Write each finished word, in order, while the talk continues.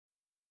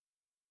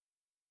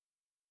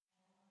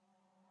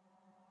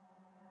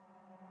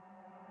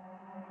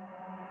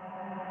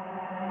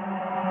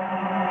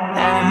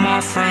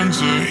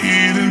friends are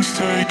heathens,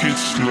 take it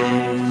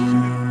slow.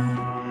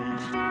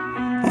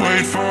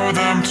 Wait for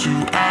them to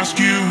ask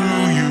you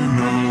who you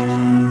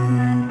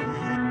know.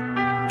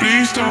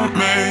 Please don't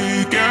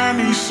make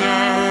any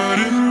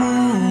sudden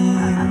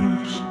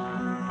moves.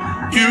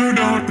 You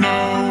don't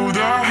know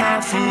the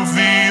half of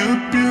the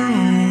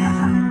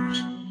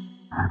abuse.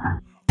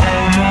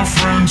 All my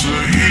friends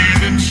are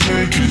heathens,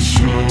 take it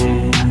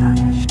slow.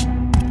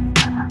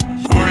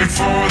 Wait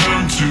for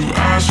them to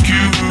ask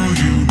you who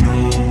you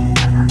know.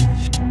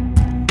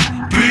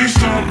 Please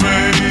don't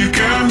make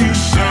any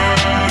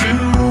sudden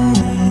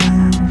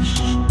moves.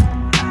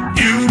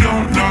 You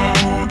don't know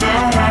the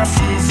half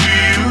of the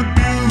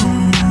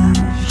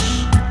abuse.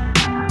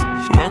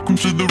 Welcome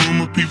to the room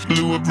of people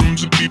who have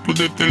rooms of people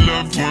that they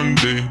loved one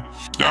day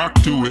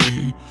docked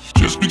away.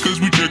 Just because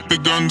we check the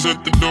guns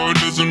at the door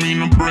doesn't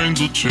mean our brains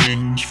will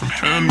change from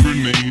hand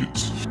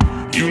grenades.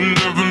 You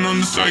loving on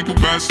the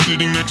psychopath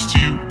sitting next to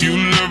you. You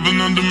loving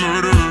on the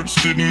murderer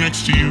sitting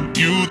next to you.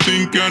 You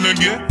think I'd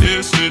get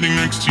here sitting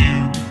next to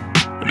you.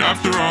 But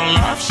after all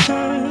I've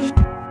said,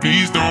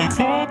 please don't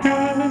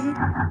forget.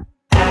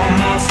 All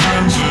my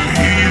friends are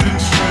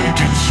heathens, take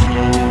it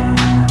slow.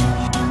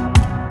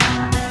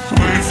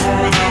 Wait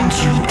for them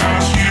to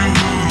ask you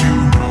who you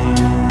know.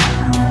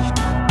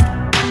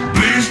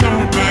 Please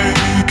don't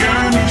make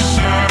any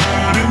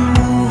sudden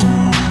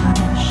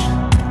moves.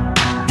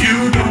 You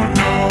don't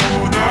know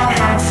the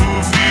half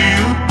of the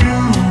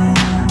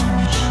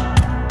abuse.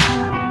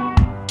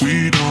 We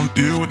don't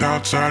deal with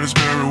outsiders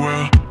very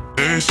well.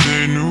 They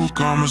say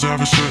newcomers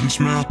have a certain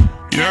smell.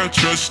 Yeah,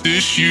 trust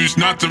issues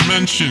not to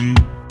mention.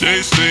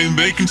 They say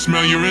they can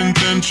smell your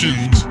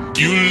intentions.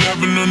 You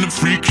loving on the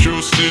freak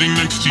show sitting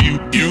next to you.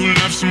 You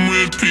love some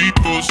weird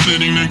people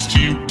sitting next to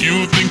you.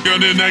 You think how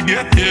did I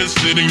get here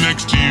sitting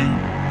next to you?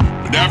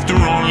 But after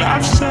all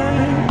I've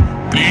said,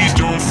 please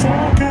don't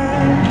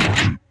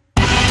forget.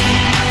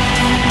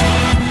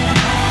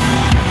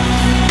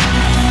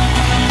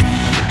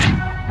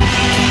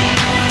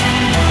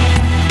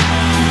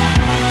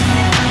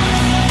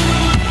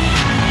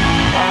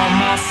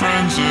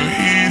 Friends are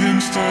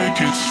heathens, take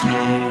it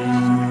slow.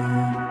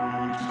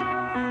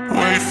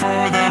 Wait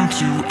for them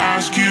to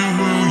ask you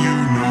who you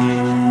know.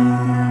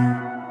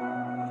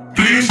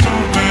 Please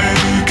don't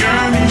make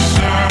any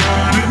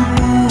sudden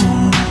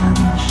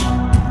moves.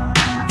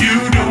 You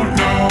don't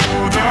know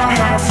the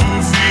half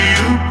of the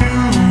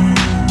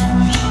abuse.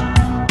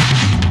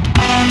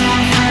 All my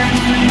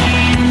friends are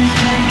heathens,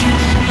 take it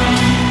slow.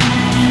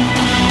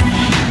 Wait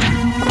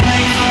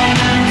for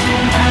them to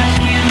ask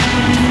you who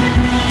you know.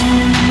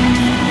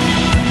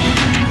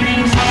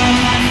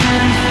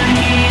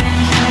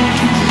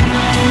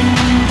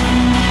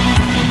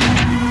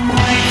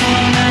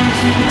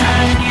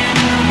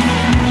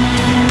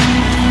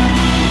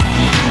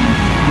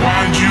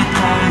 Why'd you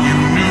come? You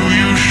knew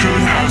you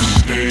should have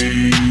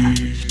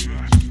stayed.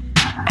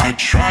 I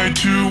tried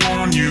to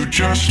warn you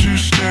just to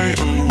stay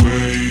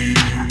away.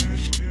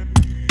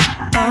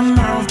 And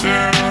now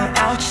they're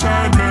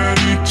outside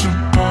ready to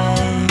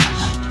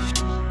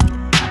bust.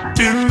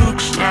 It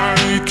looks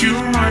like you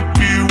might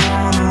be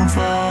one of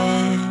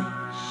us.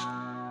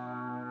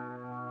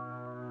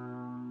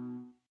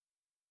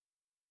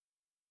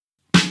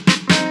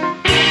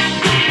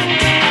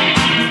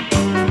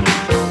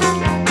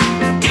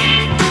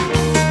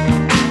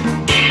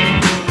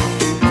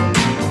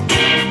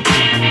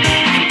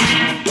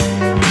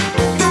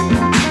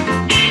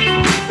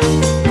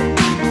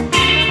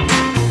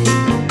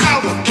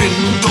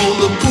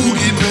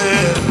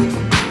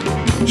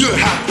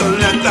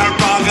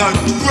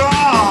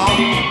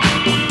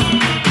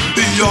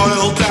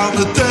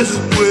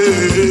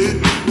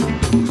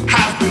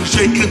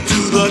 Shaken to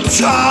the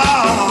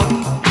top.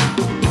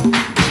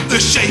 The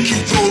shaky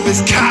drove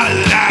his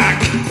Cadillac.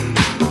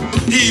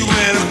 He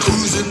went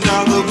cruising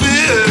down the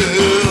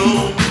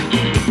hill.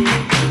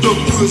 The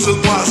person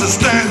was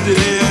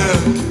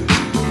standing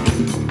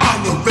on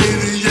the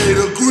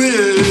radiator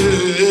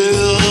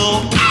grill.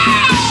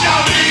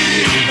 Shawty,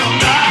 don't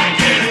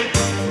like it.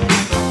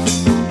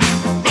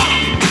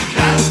 Rock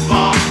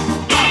Casbah,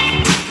 rock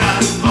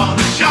Casbah.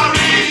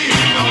 Shawty,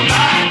 don't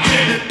like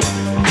it.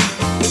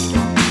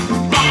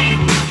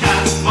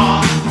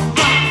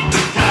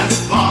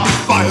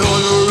 By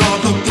order of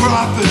the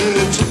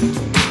prophet,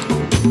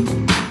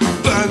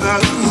 burn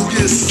that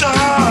boogie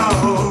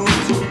sound.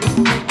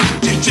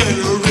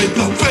 Degenerate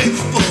the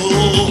faithful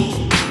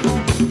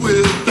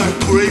with that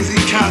crazy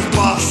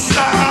Casbah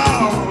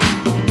sound.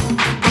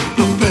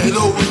 The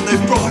better when they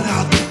brought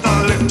out the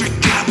electric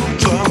cattle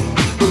drum.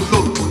 The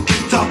local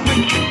guitar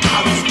picking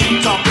dollars,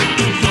 guitar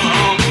picking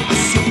drum. As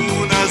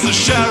soon as the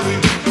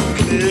sheriff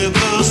cleared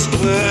the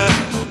square,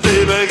 they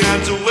began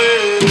to wait.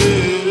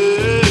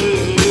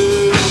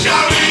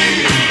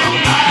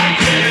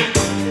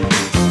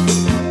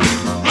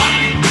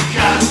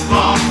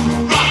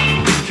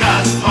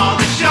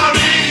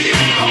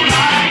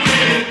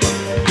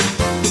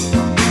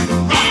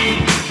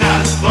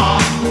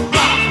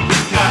 Rock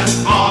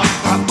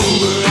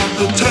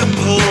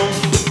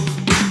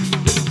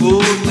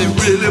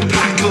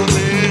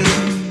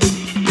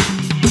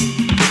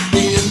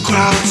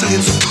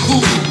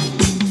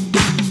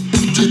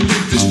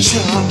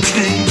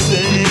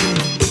changing.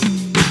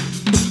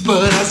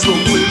 But as the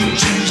wind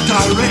changed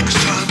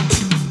direction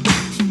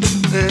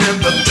and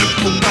the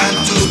temple began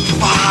to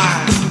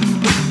fly,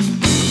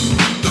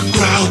 the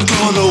crowd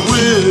gonna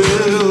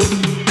will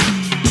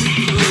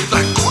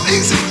that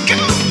crazy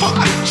Casbah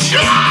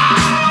child.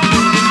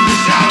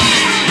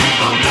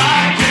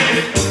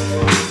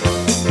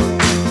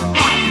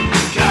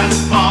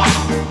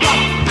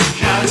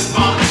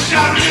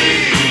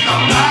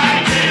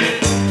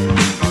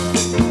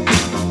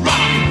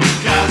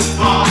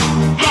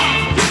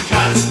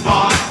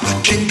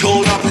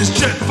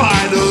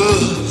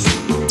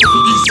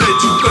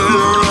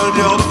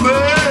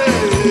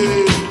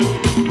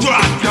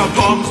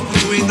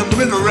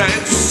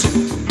 Minarets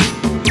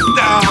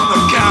down the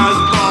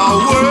Casbah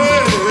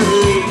way.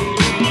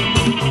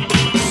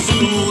 As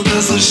soon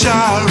as the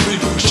shire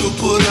shall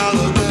put out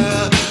of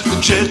there, the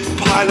jet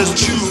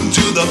pilots tune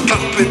to the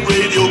thumping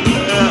radio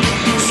blare.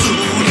 As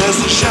soon as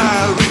the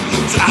shire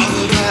puts out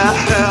of their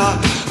hair,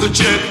 the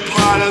jet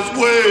pilots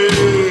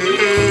wave.